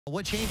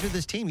What changed with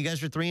this team? You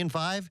guys are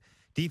 3-5.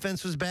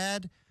 Defense was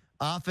bad.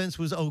 Offense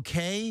was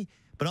okay.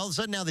 But all of a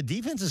sudden now the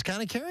defense is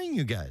kind of carrying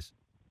you guys.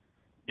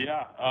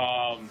 Yeah,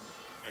 I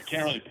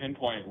can't really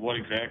pinpoint what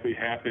exactly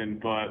happened,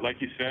 but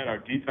like you said, our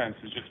defense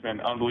has just been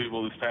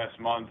unbelievable this past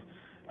month.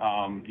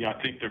 I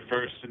think they're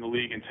first in the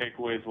league in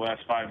takeaways the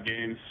last 5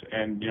 games,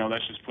 and,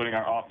 that's just putting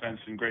our offense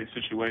in great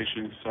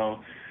situations. So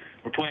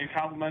we're playing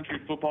complementary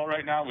football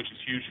right now, which is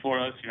huge for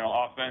us.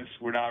 Offense,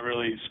 we're not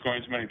really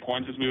scoring as many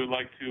points as we would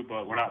like to,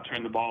 but we're not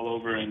turning the ball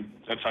over, and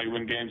that's how you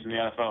win games in the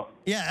NFL.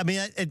 Yeah, I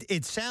mean,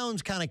 it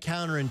sounds kind of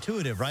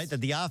counterintuitive, right?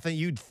 That the offense,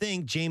 you'd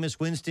think Jameis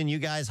Winston, you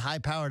guys,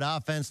 high-powered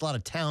offense, a lot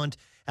of talent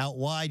out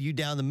wide, you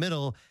down the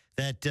middle,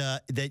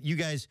 that you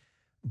guys,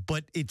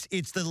 but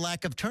it's the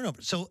lack of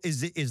turnover. So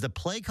is the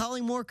play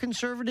calling more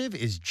conservative?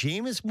 Is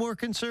Jameis more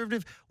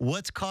conservative?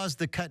 What's caused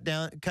the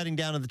cutting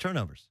down of the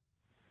turnovers?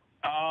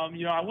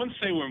 I wouldn't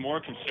say we're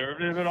more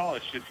conservative at all.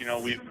 It's just,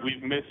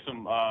 we've missed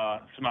some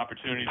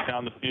opportunities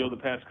down the field the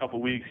past couple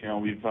of weeks.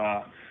 We've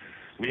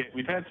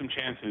had some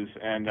chances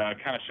and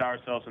kind of shot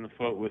ourselves in the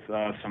foot with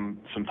some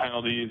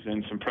penalties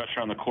and some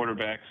pressure on the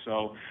quarterback.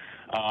 So,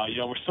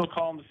 we're still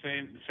calling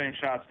the same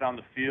shots down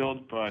the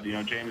field, but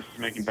Jameis is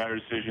making better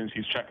decisions.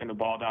 He's checking the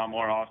ball down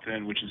more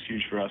often, which is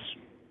huge for us.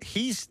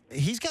 He's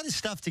got his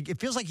stuff it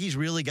feels like he's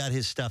really got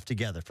his stuff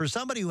together. For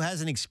somebody who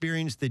hasn't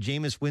experienced the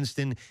Jameis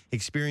Winston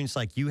experience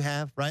like you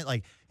have, right?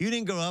 Like, you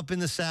didn't grow up in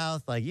the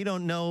South. Like, you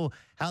don't know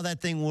how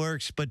that thing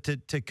works. But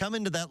to come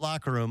into that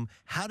locker room,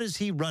 how does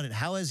he run it?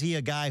 How is he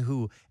a guy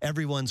who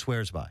everyone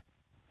swears by?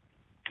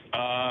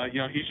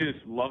 He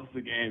just loves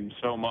the game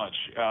so much.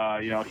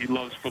 He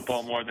loves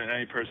football more than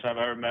any person I've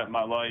ever met in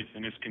my life,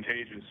 and it's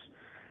contagious.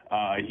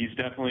 He's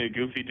definitely a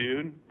goofy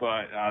dude,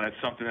 but that's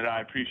something that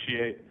I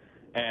appreciate.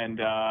 And,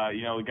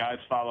 the guys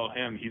follow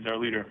him. He's our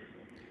leader.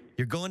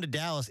 You're going to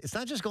Dallas. It's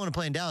not just going to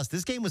play in Dallas.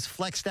 This game was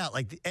flexed out.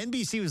 Like, the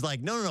NBC was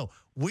like, no.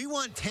 We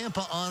want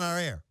Tampa on our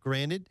air.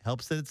 Granted,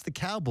 helps that it's the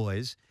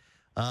Cowboys.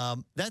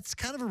 That's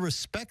kind of a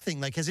respect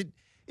thing. Like, is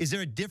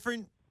there a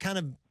different kind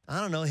of,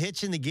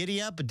 hitch in the giddy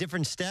up, a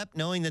different step,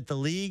 knowing that the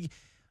league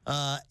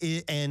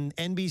and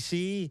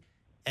NBC,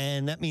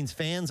 and that means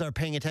fans are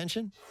paying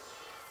attention?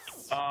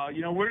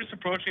 We're just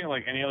approaching it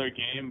like any other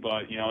game,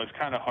 but, it's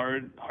kind of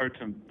hard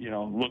to,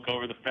 look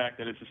over the fact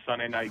that it's a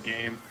Sunday night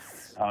game.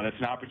 That's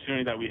an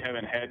opportunity that we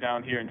haven't had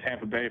down here in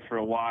Tampa Bay for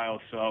a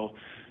while. So,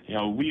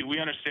 we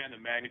understand the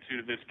magnitude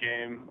of this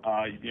game.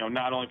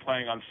 Not only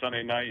playing on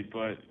Sunday night,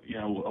 but,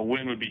 a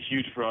win would be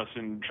huge for us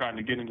in trying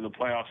to get into the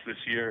playoffs this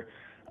year.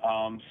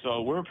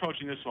 So we're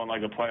approaching this one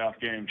like a playoff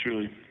game,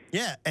 truly.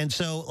 Yeah, and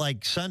so,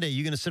 like, Sunday,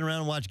 you going to sit around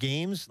and watch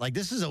games? Like,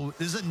 this is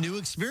a new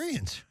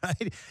experience,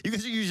 right? You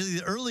guys are usually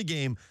the early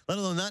game, let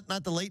alone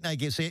not the late night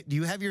game. So, do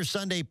you have your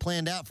Sunday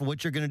planned out for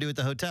what you're going to do at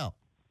the hotel?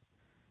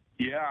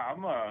 Yeah,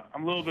 I'm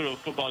a little bit of a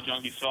football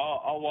junkie, so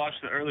I'll watch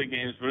the early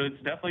games, but it's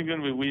definitely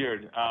going to be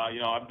weird.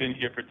 I've been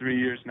here for 3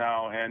 years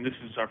now, and this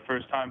is our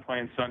first time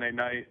playing Sunday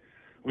night.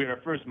 We had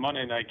our first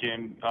Monday night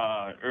game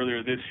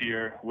earlier this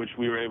year, which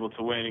we were able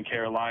to win in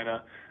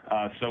Carolina.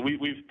 So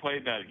we've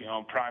played that,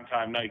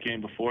 primetime night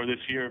game before this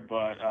year,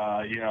 but,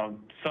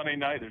 Sunday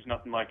night, there's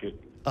nothing like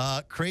it.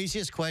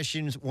 Craziest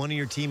questions one of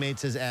your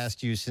teammates has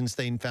asked you since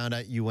they found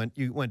out you went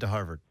to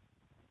Harvard?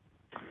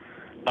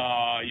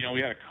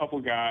 We had a couple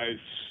guys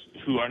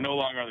who are no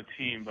longer on the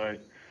team,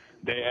 but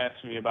they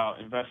asked me about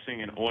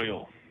investing in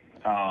oil.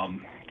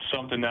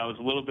 Something that was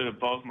a little bit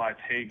above my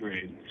pay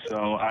grade.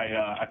 So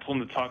I told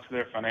them to talk to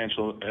their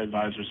financial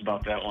advisors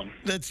about that one.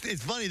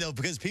 It's funny, though,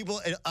 because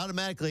people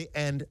automatically,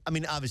 and, I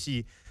mean,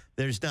 obviously,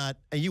 there's not,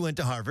 you went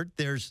to Harvard.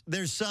 There's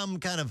some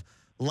kind of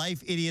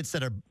life idiots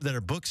that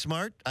are book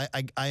smart.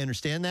 I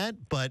understand that,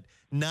 but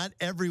not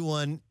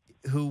everyone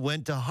who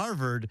went to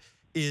Harvard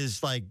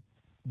is, like,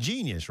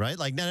 genius, right?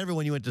 Like, not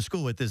everyone you went to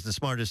school with is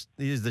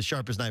the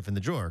sharpest knife in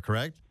the drawer,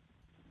 correct?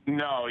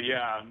 No,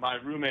 yeah. My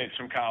roommates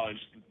from college,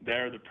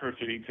 they're the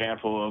perfect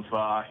example of,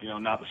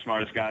 not the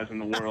smartest guys in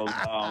the world.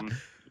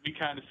 We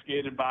kind of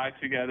skated by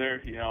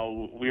together.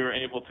 We were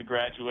able to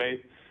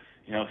graduate,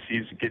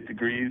 get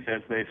degrees,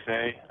 as they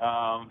say.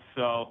 Not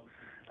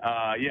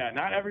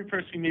every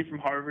person you meet from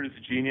Harvard is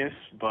a genius,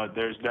 but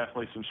there's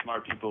definitely some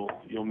smart people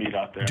you'll meet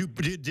out there.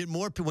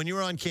 When you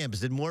were on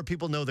campus, did more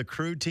people know the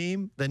crew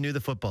team than knew the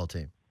football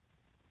team?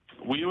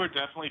 We were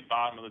definitely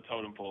bottom of the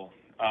totem pole.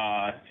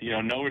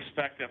 No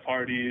respect at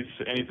parties,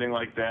 anything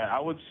like that. I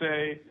would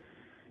say,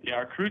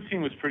 our crew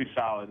team was pretty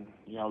solid.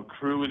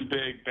 Crew was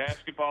big.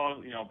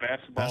 Basketball.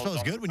 Basketball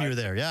was good when you were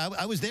there. Yeah,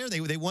 I was there.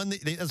 They won.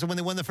 That's when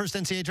they won the first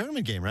NCAA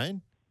tournament game, right?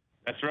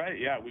 That's right.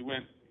 Yeah, we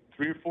went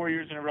 3 or 4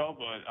 years in a row,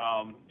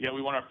 but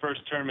we won our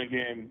first tournament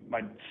game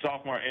my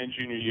sophomore and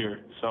junior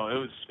year. So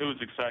it was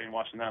exciting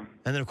watching them.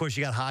 And then of course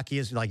you got hockey.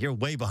 Is like you're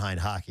way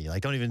behind hockey.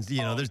 Like don't even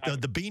there's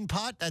the bean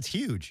pot. That's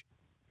huge.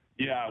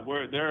 Yeah,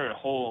 they're a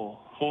whole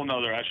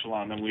nother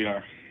echelon than we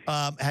are.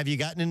 Have you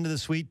gotten into the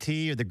sweet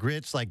tea or the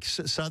grits? Like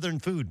Southern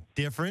food,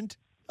 different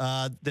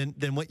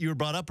than what you were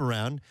brought up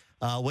around.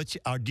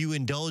 Do you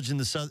indulge in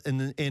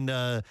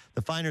the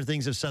finer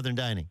things of Southern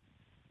dining?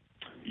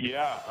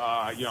 Yeah,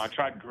 I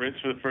tried grits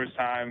for the first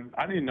time.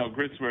 I didn't know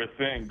grits were a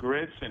thing.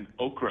 Grits and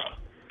okra.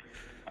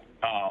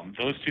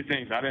 Those two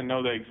things, I didn't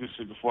know they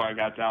existed before I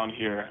got down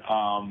here.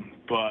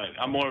 But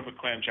I'm more of a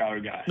clam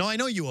chowder guy. No, I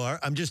know you are.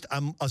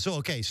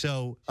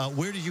 So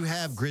where did you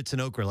have grits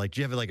and okra? Like, did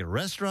you have it like at a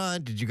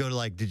restaurant? Did you go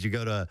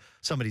to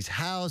somebody's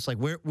house? Like,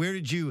 where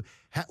did you,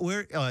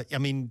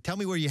 tell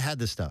me where you had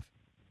this stuff.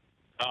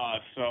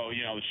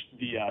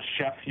 The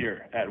chef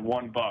here at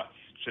One Bucks,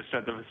 just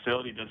at the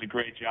facility, does a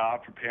great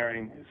job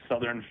preparing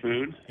Southern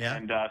food. Yeah.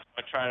 And so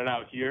I tried it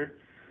out here.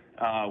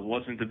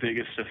 Wasn't the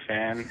biggest of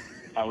fan,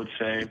 I would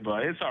say,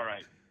 but it's all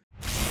right.